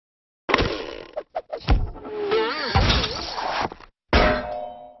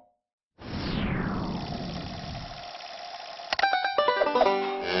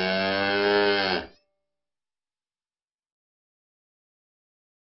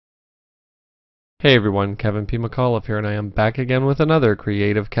Hey everyone, Kevin P. McAuliffe here, and I am back again with another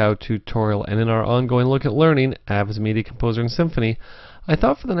Creative Cow tutorial. And in our ongoing look at learning Avid's Media Composer and Symphony, I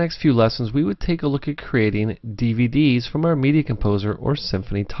thought for the next few lessons we would take a look at creating DVDs from our Media Composer or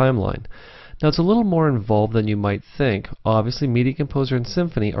Symphony timeline. Now it's a little more involved than you might think. Obviously, Media Composer and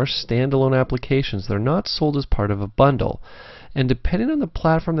Symphony are standalone applications. They're not sold as part of a bundle. And depending on the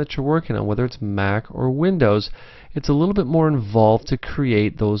platform that you're working on, whether it's Mac or Windows, it's a little bit more involved to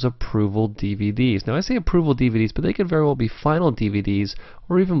create those approval DVDs. Now I say approval DVDs, but they could very well be final DVDs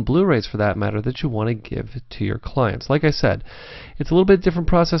or even Blu-rays for that matter that you want to give to your clients. Like I said, it's a little bit different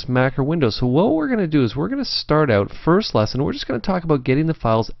process Mac or Windows. So what we're going to do is we're going to start out first lesson. We're just going to talk about getting the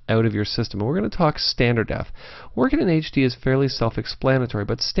files out of your system. And we're going to talk standard def. Working in HD is fairly self-explanatory,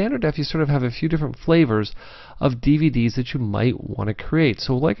 but standard def you sort of have a few different flavors of DVDs that you might want to create.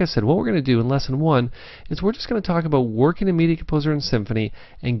 So like I said, what we're going to do in lesson 1 is we're just going to talk about working in Media Composer and Symphony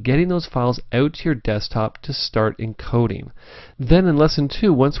and getting those files out to your desktop to start encoding. Then in lesson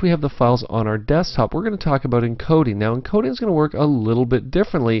 2, once we have the files on our desktop, we're going to talk about encoding. Now encoding is going to work a little bit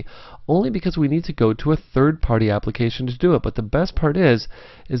differently only because we need to go to a third-party application to do it. But the best part is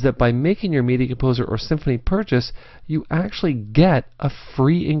that by making your Media Composer or Symphony purchase, you actually get a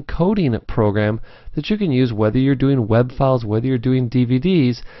free encoding program that you can use whether you're doing web files, whether you're doing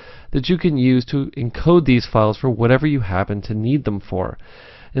DVDs, that you can use to encode these files for whatever you happen to need them for.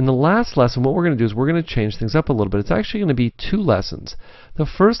 In the last lesson, what we're going to do is we're going to change things up a little bit. It's actually going to be 2 lessons. The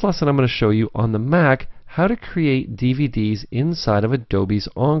first lesson I'm going to show you on the Mac how to create DVDs inside of Adobe's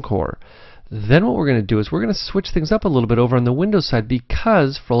Encore. Then what we're going to do is we're going to switch things up a little bit over on the Windows side,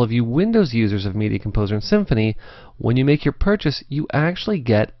 because for all of you Windows users of Media Composer and Symphony, when you make your purchase, you actually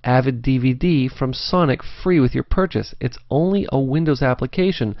get Avid DVD from Sonic free with your purchase. It's only a Windows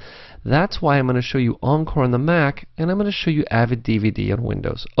application. That's why I'm going to show you Encore on the Mac, and I'm going to show you Avid DVD on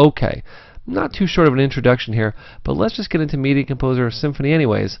Windows. Okay, not too short of an introduction here, but let's just get into Media Composer or Symphony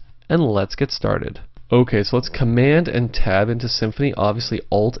anyways, and let's get started. Okay, so let's Command and Tab into Symphony, obviously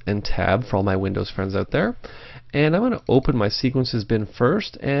Alt and Tab for all my Windows friends out there. And I'm going to open my sequences bin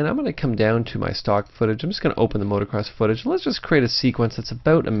first, and I'm going to come down to my stock footage. I'm just going to open the motocross footage. Let's just create a sequence that's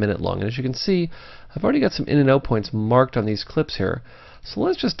about a minute long. And as you can see, I've already got some in and out points marked on these clips here. So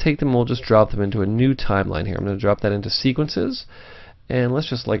let's just take them and we'll just drop them into a new timeline here. I'm going to drop that into sequences. And let's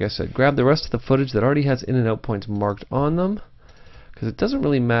just, like I said, grab the rest of the footage that already has in and out points marked on them, because it doesn't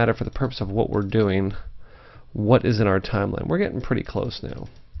really matter for the purpose of what we're doing what is in our timeline. We're getting pretty close now.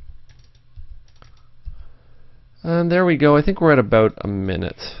 And there we go. I think we're at about a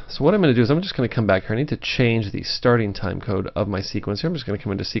minute. So what I'm going to do is I'm just going to come back here. I need to change the starting time code of my sequence here. I'm just going to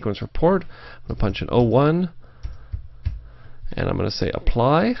come into Sequence Report. I'm going to punch in 01. And I'm going to say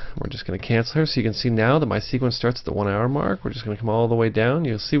Apply. We're just going to cancel here. So you can see now that my sequence starts at the 1 hour mark. We're just going to come all the way down.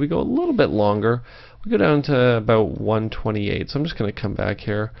 You'll see we go a little bit longer. We go down to about 128. So I'm just going to come back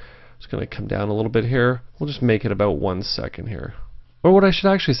here. Just going to come down a little bit here. We'll just make it about 1 second here. Or what I should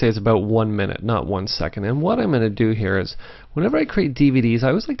actually say is about 1 minute, not 1 second. And what I'm going to do here is, whenever I create DVDs, I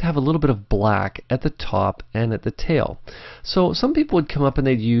always like to have a little bit of black at the top and at the tail. So some people would come up and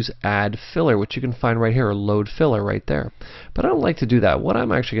they'd use Add Filler, which you can find right here, or Load Filler right there. But I don't like to do that. What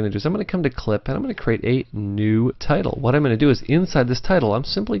I'm actually going to do is I'm going to come to Clip and I'm going to create a new title. What I'm going to do is inside this title, I'm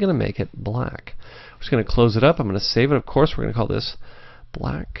simply going to make it black. I'm just going to close it up. I'm going to save it. Of course, we're going to call this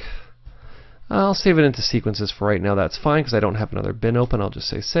black. I'll save it into sequences for right now. That's fine because I don't have another bin open. I'll just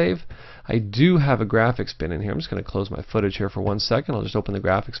say save. I do have a graphics bin in here. I'm just going to close my footage here for 1 second. I'll just open the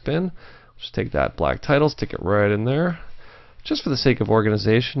graphics bin. Just take that black title, stick it right in there. Just for the sake of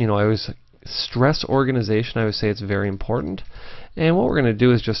organization, you know, I always stress organization. I always say it's very important. And what we're going to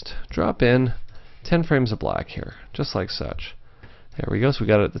do is just drop in 10 frames of black here, just like such. There we go. So we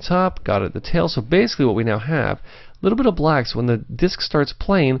got it at the top, got it at the tail. So basically what we now have, a little bit of black. So when the disc starts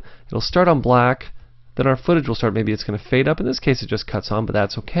playing, it'll start on black. Then our footage will start. Maybe it's going to fade up. In this case, it just cuts on, but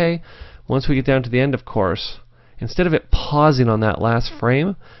that's okay. Once we get down to the end, of course, instead of it pausing on that last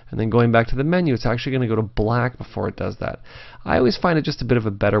frame and then going back to the menu, it's actually going to go to black before it does that. I always find it just a bit of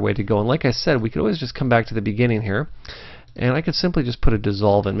a better way to go. And like I said, we could always just come back to the beginning here. And I could simply just put a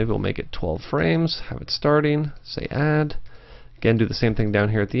dissolve in. Maybe we'll make it 12 frames, have it starting, say add. Again, do the same thing down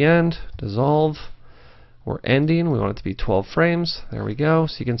here at the end, dissolve. We're ending, we want it to be 12 frames. There we go.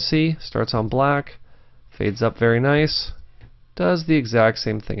 So you can see, starts on black, fades up very nice, does the exact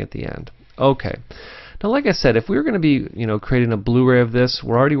same thing at the end. Okay. Now like I said, if we were going to be, creating a Blu-ray of this,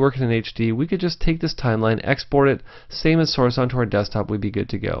 we're already working in HD, we could just take this timeline, export it, same as source onto our desktop, we'd be good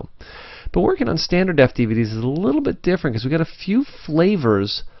to go. But working on standard def DVDs is a little bit different because we've got a few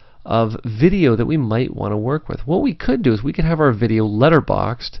flavors of video that we might want to work with. What we could do is we could have our video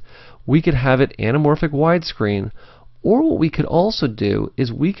letterboxed, We could have it anamorphic widescreen, or what we could also do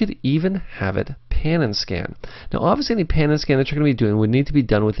is we could even have it pan and scan. Now obviously any pan and scan that you're going to be doing would need to be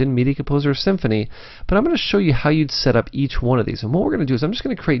done within Media Composer or Symfony, but I'm going to show you how you'd set up each one of these. And what we're going to do is I'm just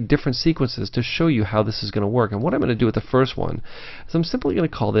going to create different sequences to show you how this is going to work. And what I'm going to do with the first one is I'm simply going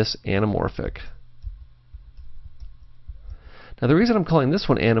to call this anamorphic. Now the reason I'm calling this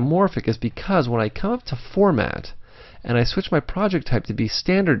one anamorphic is because when I come up to Format and I switch my project type to be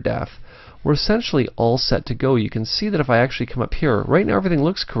Standard Def, we're essentially all set to go. You can see that if I actually come up here, right now everything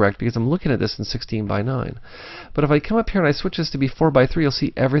looks correct because I'm looking at this in 16:9. But if I come up here and I switch this to be 4:3, you'll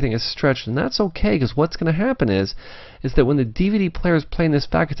see everything is stretched, and that's okay because what's going to happen is that when the DVD player is playing this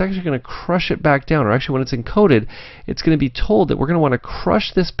back, it's actually going to crush it back down, or actually when it's encoded, it's going to be told that we're going to want to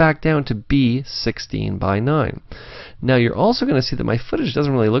crush this back down to be 16:9. Now you're also going to see that my footage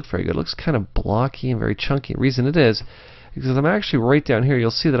doesn't really look very good. It looks kind of blocky and very chunky. The reason it is because I'm actually right down here,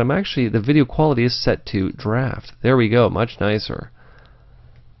 you'll see that the video quality is set to draft. There we go, much nicer.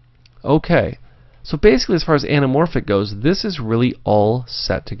 Okay, so basically as far as anamorphic goes, this is really all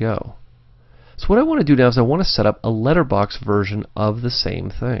set to go. So what I want to do now is I want to set up a letterbox version of the same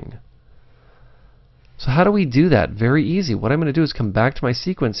thing. So how do we do that? Very easy. What I'm going to do is come back to my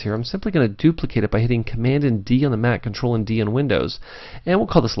sequence here. I'm simply going to duplicate it by hitting Command and D on the Mac, Control and D on Windows, and we'll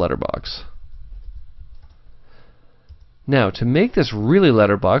call this letterbox. Now, to make this really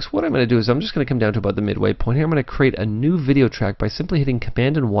letterbox, what I'm going to do is I'm just going to come down to about the midway point here. I'm going to create a new video track by simply hitting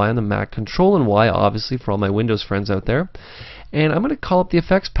Command and Y on the Mac, Control and Y, obviously, for all my Windows friends out there. And I'm going to call up the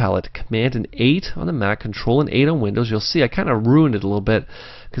effects palette, Command and 8 on the Mac, Control and 8 on Windows. You'll see I kind of ruined it a little bit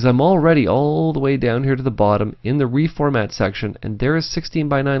because I'm already all the way down here to the bottom in the reformat section, and there is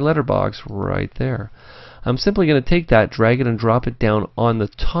 16:9 letterbox right there. I'm simply going to take that, drag it, and drop it down on the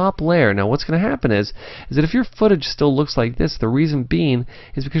top layer. Now what's going to happen is that if your footage still looks like this, the reason being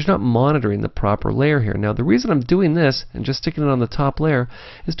is because you're not monitoring the proper layer here. Now the reason I'm doing this and just sticking it on the top layer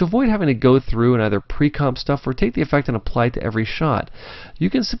is to avoid having to go through and either pre-comp stuff or take the effect and apply it to every shot. You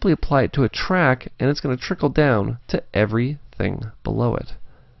can simply apply it to a track and it's going to trickle down to everything below it.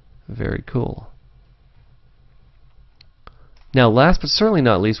 Very cool. Now last but certainly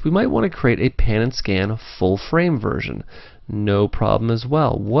not least, we might want to create a pan and scan full frame version. No problem as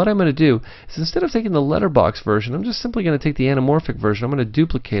well. What I'm going to do is instead of taking the letterbox version, I'm just simply going to take the anamorphic version. I'm going to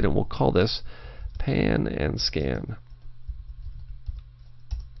duplicate it and we'll call this pan and scan.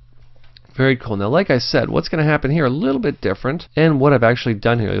 Very cool. Now like I said, what's going to happen here a little bit different, and what I've actually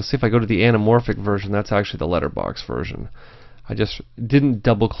done here, you'll see if I go to the anamorphic version, that's actually the letterbox version. I just didn't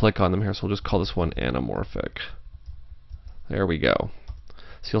double click on them here, so we'll just call this one anamorphic. There we go.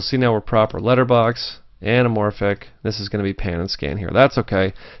 So you'll see now we're proper letterbox, anamorphic. This is going to be pan and scan here. That's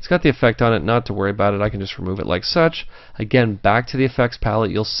okay. It's got the effect on it, not to worry about it. I can just remove it like such. Again, back to the effects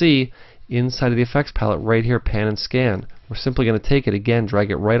palette. You'll see inside of the effects palette right here, pan and scan. We're simply going to take it again, drag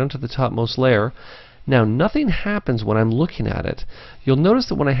it right onto the topmost layer. Now nothing happens when I'm looking at it. You'll notice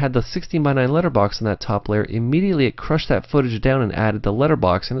that when I had the 16:9 letterbox in that top layer, immediately it crushed that footage down and added the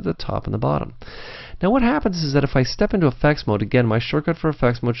letterbox in at the top and the bottom. Now what happens is that if I step into effects mode, again my shortcut for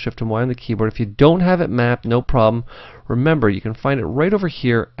effects mode, Shift and Y on the keyboard, if you don't have it mapped, no problem. Remember, you can find it right over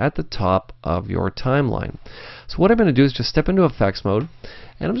here at the top of your timeline. So what I'm going to do is just step into effects mode,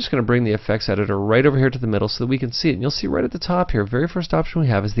 and I'm just going to bring the effects editor right over here to the middle so that we can see it. And you'll see right at the top here, very first option we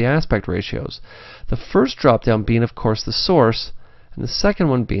have is the aspect ratios. The first drop down being of course the source, and the second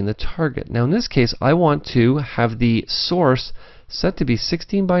one being the target. Now in this case I want to have the source set to be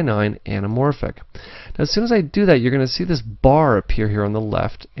 16:9 anamorphic. Now as soon as I do that, you're going to see this bar appear here on the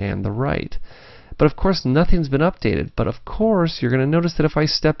left and the right. But of course nothing's been updated. But of course you're going to notice that if I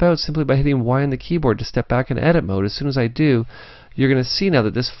step out simply by hitting Y on the keyboard to step back in edit mode, as soon as I do, you're going to see now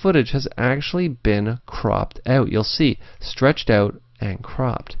that this footage has actually been cropped out. You'll see stretched out and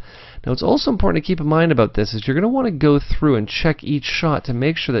cropped. Now what's also important to keep in mind about this is you're going to want to go through and check each shot to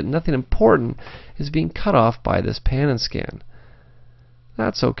make sure that nothing important is being cut off by this pan and scan.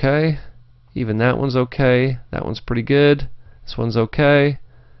 That's okay. Even that one's okay. That one's pretty good. This one's okay.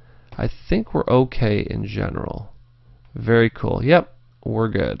 I think we're okay in general. Very cool. Yep, we're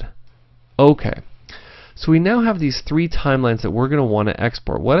good. Okay. So we now have these three timelines that we're going to want to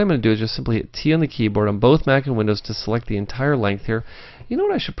export. What I'm going to do is just simply hit T on the keyboard on both Mac and Windows to select the entire length here. You know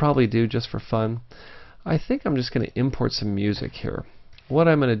what I should probably do just for fun? I think I'm just going to import some music here. What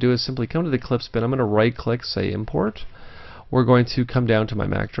I'm going to do is simply come to the clips bin. I'm going to right click, say import. We're going to come down to my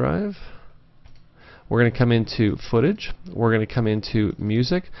Mac drive. We're going to come into footage. We're going to come into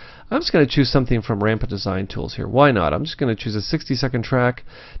music. I'm just going to choose something from Rampant Design Tools here. Why not? I'm just going to choose a 60-second track.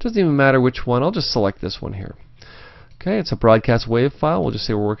 Doesn't even matter which one. I'll just select this one here. Okay, it's a broadcast wave file. We'll just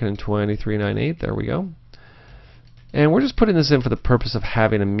say we're working in 2398. There we go. And we're just putting this in for the purpose of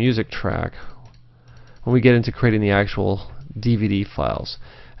having a music track when we get into creating the actual DVD files.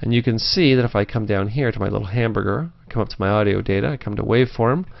 And you can see that if I come down here to my little hamburger, come up to my audio data, I come to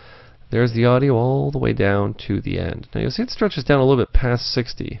waveform, there's the audio all the way down to the end. Now you'll see it stretches down a little bit past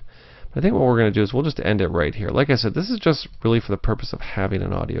 60. But I think what we're going to do is we'll just end it right here. Like I said, this is just really for the purpose of having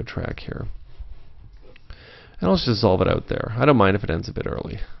an audio track here. And I'll just dissolve it out there. I don't mind if it ends a bit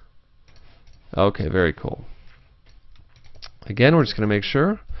early. Okay, very cool. Again, we're just going to make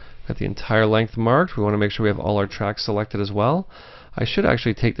sure got the entire length marked. We want to make sure we have all our tracks selected as well. I should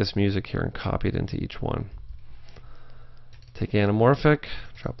actually take this music here and copy it into each one. Take anamorphic,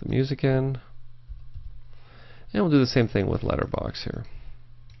 drop the music in, and we'll do the same thing with letterbox here.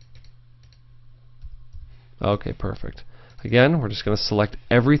 Okay, perfect. Again, we're just going to select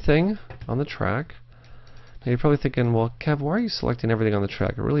everything on the track. Now you're probably thinking, well, Kev, why are you selecting everything on the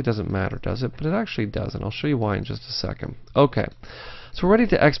track? It really doesn't matter, does it? But it actually does, and I'll show you why in just a second. Okay, so we're ready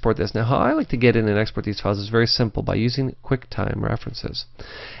to export this. Now, how I like to get in and export these files is very simple, by using Quicktime References.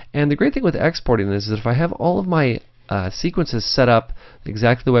 And the great thing with exporting is that if I have all of my sequences set up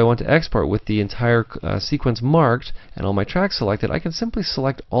exactly the way I want to export, with the entire sequence marked and all my tracks selected, I can simply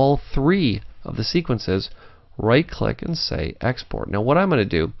select all 3 of the sequences, right click and say export. Now what I'm going to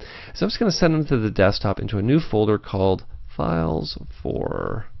do is I'm just going to send them to the desktop into a new folder called Files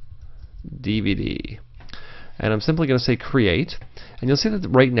for DVD. And I'm simply going to say create, and you'll see that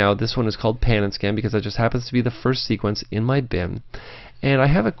right now this one is called Pan and Scan because that just happens to be the first sequence in my bin. And I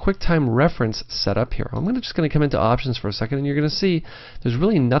have a QuickTime reference set up here. I'm just going to come into options for a second, and you're going to see there's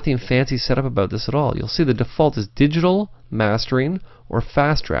really nothing fancy set up about this at all. You'll see the default is digital, mastering, or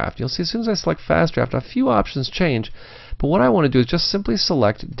fast draft. You'll see as soon as I select fast draft, a few options change, but what I want to do is just simply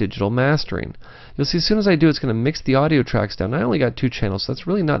select digital mastering. You'll see as soon as I do, it's going to mix the audio tracks down. I only got 2 channels, so that's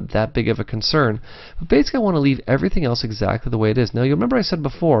really not that big of a concern. But basically I want to leave everything else exactly the way it is. Now you'll remember I said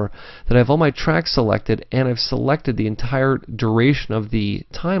before that I have all my tracks selected, and I've selected the entire duration of the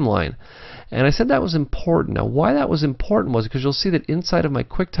timeline. And I said that was important. Now why that was important was because you'll see that inside of my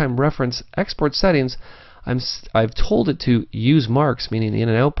QuickTime reference export settings, I've told it to use marks, meaning the in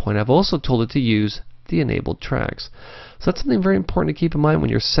and out point. I've also told it to use the enabled tracks. So that's something very important to keep in mind when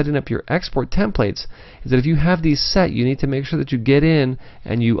you're setting up your export templates, is that if you have these set, you need to make sure that you get in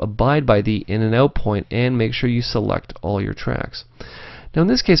and you abide by the in and out point and make sure you select all your tracks. Now in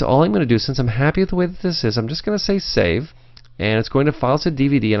this case, all I'm going to do, since I'm happy with the way that this is, I'm just going to say save, and it's going to Files to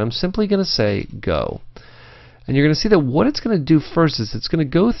DVD, and I'm simply going to say go. And you're going to see that what it's going to do first is it's going to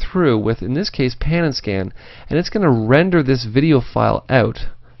go through with, in this case, Pan and Scan, and it's going to render this video file out.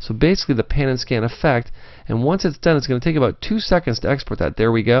 So basically the Pan and Scan effect, and once it's done, it's going to take about 2 seconds to export that.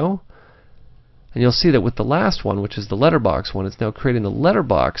 There we go. And you'll see that with the last one, which is the letterbox one, it's now creating the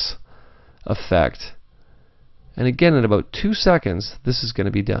letterbox effect. And again, in about 2 seconds, this is going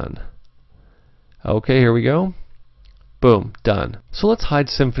to be done. Okay, here we go. Boom, done. So let's hide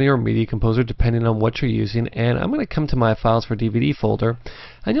Symphony or Media Composer depending on what you're using, and I'm going to come to my Files for DVD folder,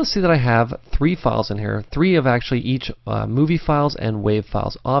 and you'll see that I have 3 files in here, 3 of actually each movie files and wave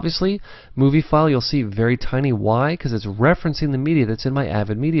files. Obviously, movie file you'll see very tiny. Why? Because it's referencing the media that's in my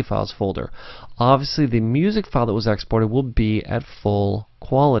Avid Media Files folder. Obviously, the music file that was exported will be at full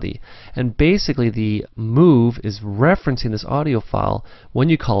quality, and basically the move is referencing this audio file when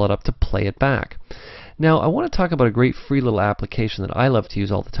you call it up to play it back. Now, I want to talk about a great free little application that I love to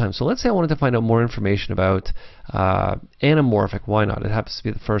use all the time. So let's say I wanted to find out more information about anamorphic. Why not? It happens to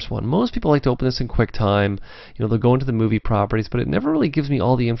be the first one. Most people like to open this in QuickTime. You know, they'll go into the movie properties, but it never really gives me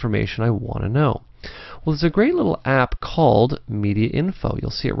all the information I want to know. Well, there's a great little app called Media Info. You'll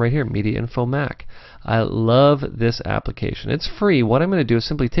see it right here, Media Info Mac. I love this application. It's free. What I'm going to do is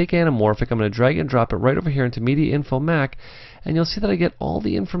simply take anamorphic. I'm going to drag and drop it right over here into Media Info Mac, and you'll see that I get all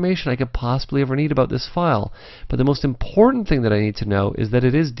the information I could possibly ever need about this file. But the most important thing that I need to know is that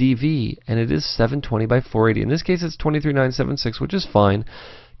it is DV, and it is 720 by 480. In this case, it's 23976, which is fine,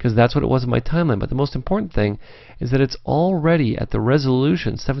 because that's what it was in my timeline. But the most important thing is that it's already at the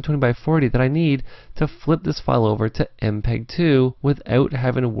resolution 720 by 480 that I need to flip this file over to MPEG-2 without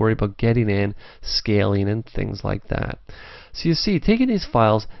having to worry about getting in, scaling, and things like that. So you see, taking these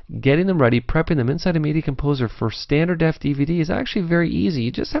files, getting them ready, prepping them inside a Media Composer for standard def DVD is actually very easy.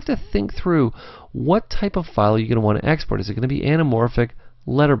 You just have to think through what type of file you're going to want to export. Is it going to be anamorphic,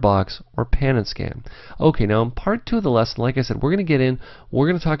 letterbox, or pan and scan? Okay, now in part 2 of the lesson, like I said, we're going to get in, we're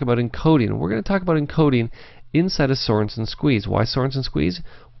going to talk about encoding, and we're going to talk about encoding inside of Sorensen Squeeze. Why Sorensen Squeeze?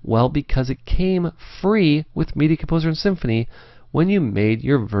 Well, because it came free with Media Composer and Symphony when you made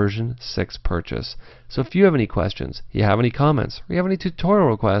your version 6 purchase. So if you have any questions, you have any comments, or you have any tutorial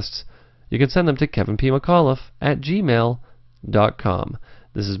requests, you can send them to kevinpmcauliffe@gmail.com.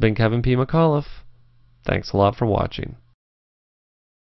 This has been Kevin P. McAuliffe. Thanks a lot for watching.